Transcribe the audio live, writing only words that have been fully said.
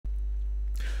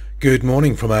Good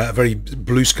morning from a very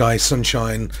blue sky,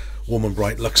 sunshine, warm and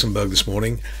bright Luxembourg this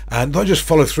morning. And I'll just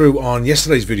follow through on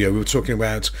yesterday's video. We were talking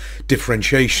about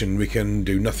differentiation. We can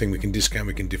do nothing, we can discount,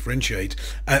 we can differentiate,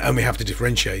 and we have to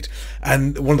differentiate.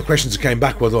 And one of the questions that came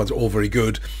back was, oh, it's all very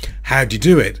good. How do you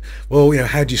do it? Well,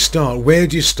 how do you start? Where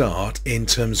do you start in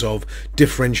terms of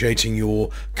differentiating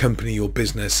your company, your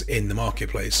business in the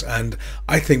marketplace? And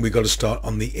I think we've got to start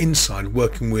on the inside,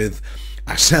 working with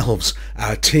ourselves,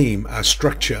 our team, our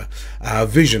structure, our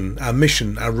vision, our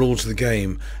mission, our rules of the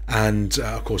game, and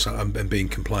of course and being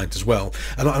compliant as well.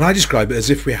 And I describe it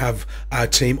as if we have our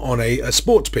team on a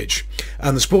sports pitch,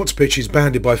 and the sports pitch is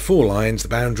bounded by 4 lines, the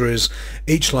boundaries.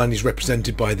 Each line is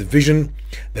represented by the vision,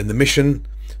 then the mission,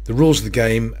 the rules of the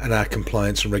game, and our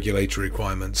compliance and regulatory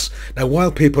requirements. Now,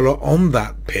 while people are on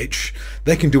that pitch,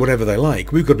 they can do whatever they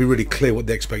like. We've got to be really clear what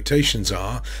the expectations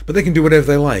are, but they can do whatever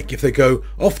they like. If they go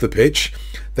off the pitch,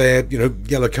 they're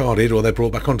yellow carded, or they're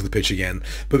brought back onto the pitch again.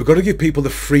 But we've got to give people the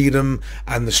freedom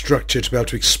and the structure to be able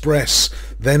to express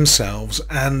themselves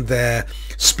and their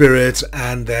spirit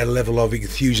and their level of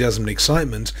enthusiasm and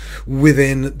excitement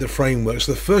within the framework.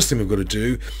 So the first thing we've got to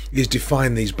do is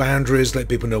define these boundaries, let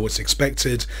people know what's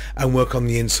expected, and work on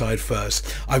the inside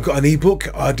first. I've got an ebook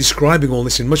describing all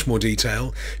this in much more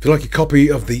detail. If you'd like a copy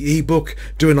of the ebook,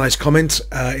 do a nice comment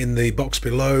in the box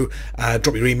below,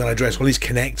 drop your email address, or at least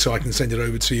connect so I can send it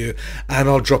over to you, and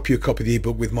I'll drop you a copy of the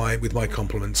ebook with my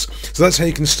compliments. So that's how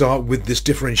you can start with this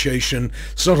differentiation.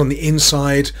 Start on the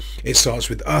inside. It starts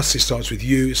with us, it starts with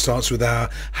you, it starts with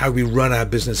how we run our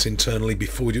business internally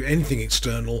before we do anything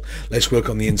external. Let's work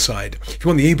on the inside. If you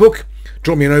want the ebook,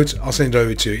 drop me a note, I'll send it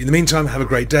over to you. In the meantime, have a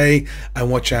great day and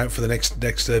watch out for the next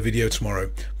video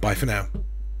tomorrow. Bye for now.